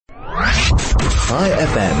Chai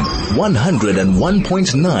FM,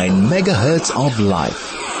 101.9 megahertz of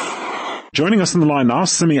life. Joining us on the line now,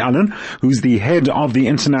 Simmy Allen, who's the head of the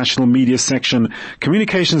International Media Section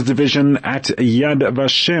Communications Division at Yad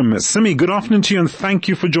Vashem. Simmy, good afternoon to you and thank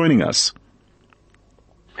you for joining us.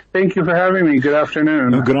 Thank you for having me. Good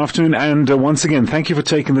afternoon. Good afternoon, and once again, thank you for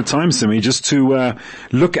taking the time, Simmy, just to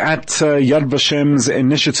look at Yad Vashem's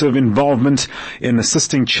initiative involvement in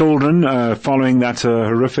assisting children following that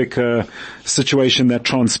horrific situation that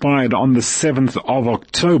transpired on the 7th of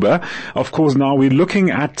October. Of course, now we're looking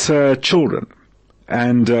at children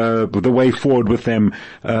and the way forward with them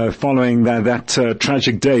following that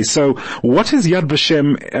tragic day. So what has Yad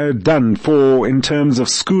Vashem done in terms of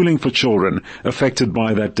schooling for children affected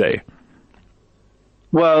by that day?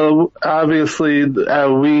 Well, obviously,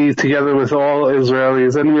 we, together with all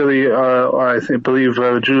Israelis and really, or I believe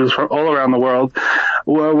Jews from all around the world,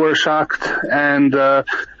 were shocked and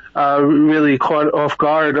really caught off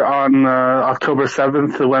guard on October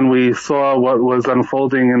 7th when we saw what was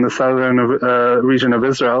unfolding in the southern region of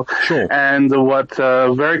Israel. Sure. And what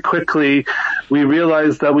very quickly we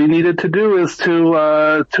realized that we needed to do is to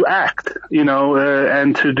act,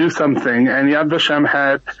 and to do something. And Yad Vashem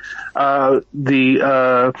had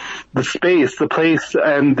the space, the place,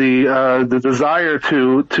 and the desire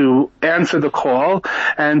to answer the call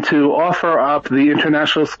and to offer up the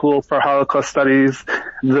International School for Holocaust Studies,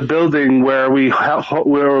 the building where we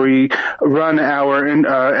run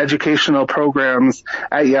our educational programs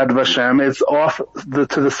at Yad Vashem. It's off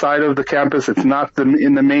to the side of the campus. It's not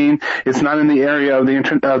in the main. It's not in the area of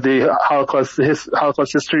the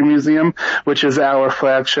Holocaust History Museum, which is our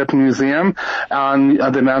flagship museum on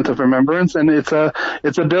the Mount of Remembrance, and it's a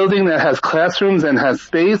building that has classrooms and has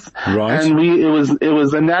space. Right. And it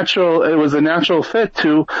was a natural fit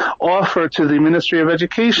to offer to the Ministry of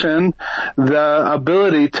Education the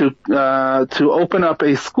ability to open up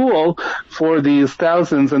a school for these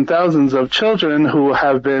thousands and thousands of children who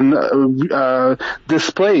have been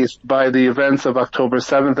displaced by the events of October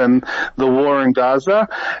 7th and the war in Gaza,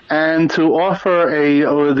 and to offer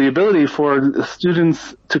the ability for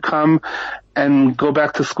students to come and go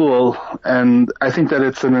back to school. And I think that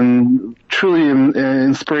it's truly an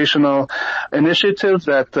inspirational initiative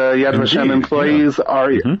that Yad Vashem employees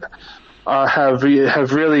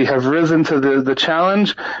have risen to the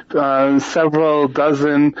challenge. Several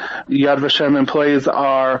dozen Yad Vashem employees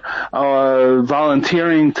are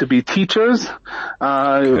volunteering to be teachers.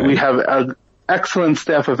 Okay. We have a excellent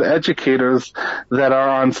staff of educators that are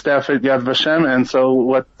on staff at Yad Vashem, and so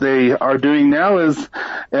what they are doing now is,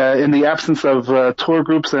 in the absence of tour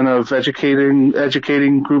groups and of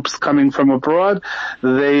educating groups coming from abroad,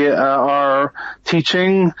 they are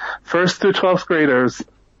teaching 1st through 12th graders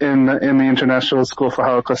in the International School for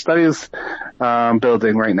Holocaust Studies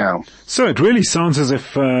building right now. So it really sounds as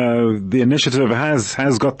if the initiative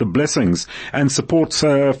has got the blessings and support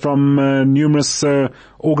from numerous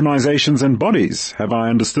organizations and bodies. Have I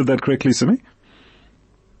understood that correctly, Simmy?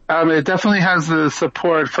 It definitely has the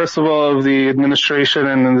support, first of all, of the administration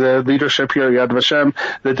and the leadership here at Yad Vashem,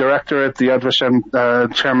 the director at the Yad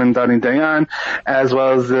Vashem, Chairman Dani Dayan, as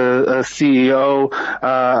well as the CEO,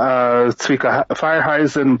 Tzvika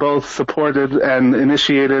Feierheisen, both supported and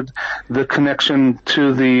initiated the connection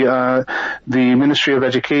to the Ministry of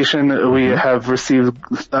Education. We have received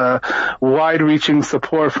wide-reaching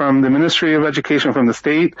support from the Ministry of Education, from the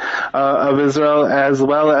state of Israel, as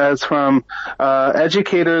well as from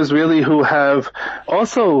educators really who have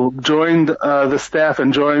also joined the staff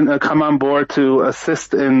and come on board to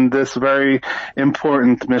assist in this very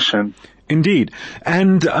important mission. Indeed.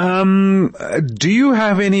 And do you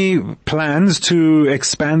have any plans to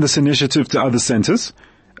expand this initiative to other centers?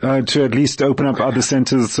 To at least open up other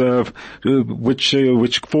centers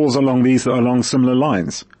which falls along similar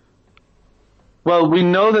lines? Well, we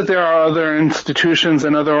know that there are other institutions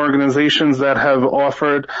and other organizations that have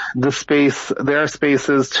offered their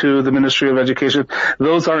spaces to the Ministry of Education.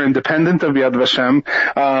 Those are independent of Yad Vashem.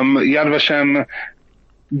 Yad Vashem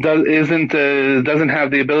doesn't have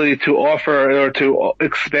the ability to offer or to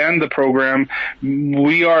expand the program.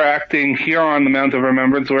 We are acting here on the Mount of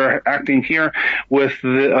Remembrance. We're acting here with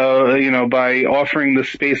by offering the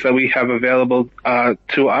space that we have available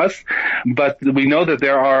to us. But we know that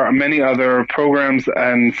there are many other programs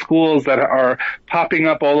and schools that are popping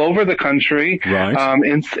up all over the country, right,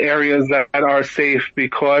 in areas that are safe,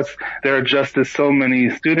 because there are just so many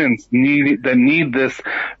students that need this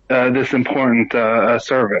this important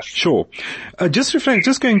service. Sure.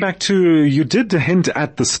 Just going back to, you did hint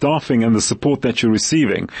at the staffing and the support that you're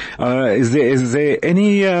receiving. Is there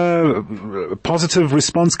any positive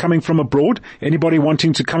response coming from abroad? Anybody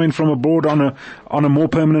wanting to come in from abroad on a more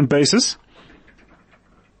permanent basis?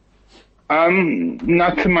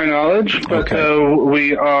 Not to my knowledge, but Okay.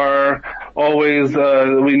 we are always,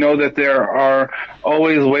 we know that there are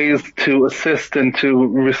always ways to assist and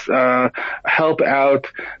to help out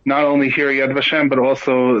not only here at Yad Vashem, but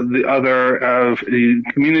also the other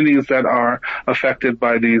communities that are affected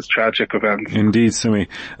by these tragic events. Indeed, Simmy.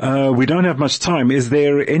 We don't have much time. Is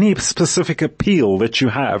there any specific appeal that you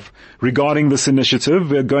have regarding this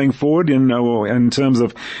initiative going forward in terms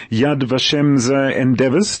of Yad Vashem's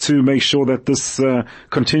endeavors to make sure that this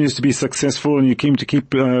continues to be successful and you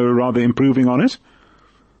keep rather improving on it?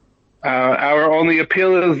 Our only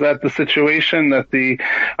appeal is that the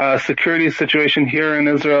security situation here in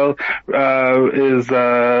Israel is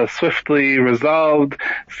swiftly resolved,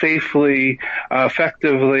 safely,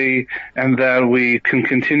 effectively, and that we can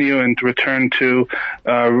continue and return to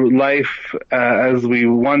life as we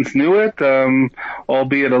once knew it,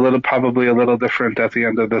 albeit probably a little different at the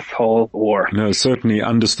end of this whole war. No, certainly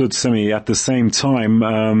understood, Simmy. At the same time,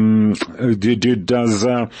 does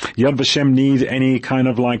Yad Vashem need any kind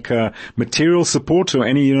of material support or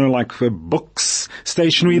any, books,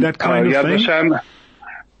 stationery, that kind of thing?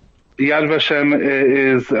 Yad Vashem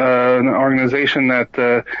is an organization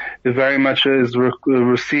that very much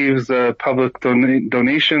receives public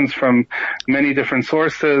donations from many different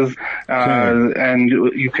sources, and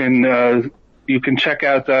you can check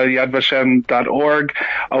out yadvashem.org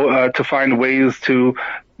to find ways to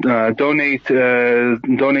donate to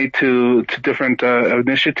different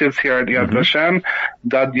initiatives here at Yad Vashem.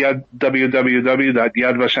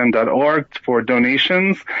 www.yadvashem.org for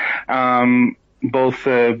donations. Both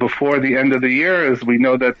before the end of the year, as we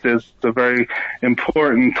know that there's a very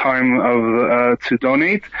important time to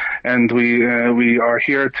donate, and we are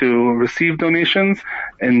here to receive donations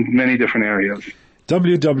in many different areas.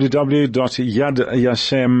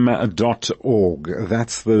 www.yadyashem.org.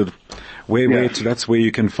 That's the that's where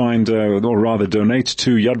you can find, or rather donate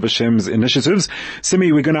to Yad Vashem's initiatives.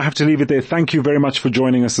 Simmy, we're going to have to leave it there. Thank you very much for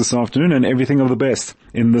joining us this afternoon, and everything of the best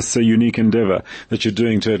in this unique endeavor that you're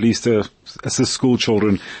doing to at least assist school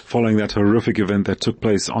children following that horrific event that took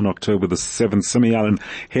place on October the 7th. Simmy Allen,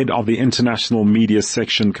 head of the International Media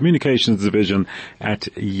Section Communications Division at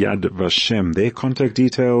Yad Vashem. Their contact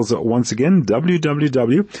details, once again,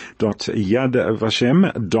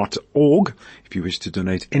 www.yadvashem.org. If you wish to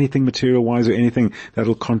donate anything material-wise or anything that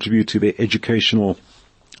will contribute to their educational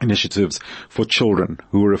initiatives for children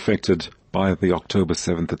who were affected by the October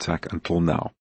 7th attack until now.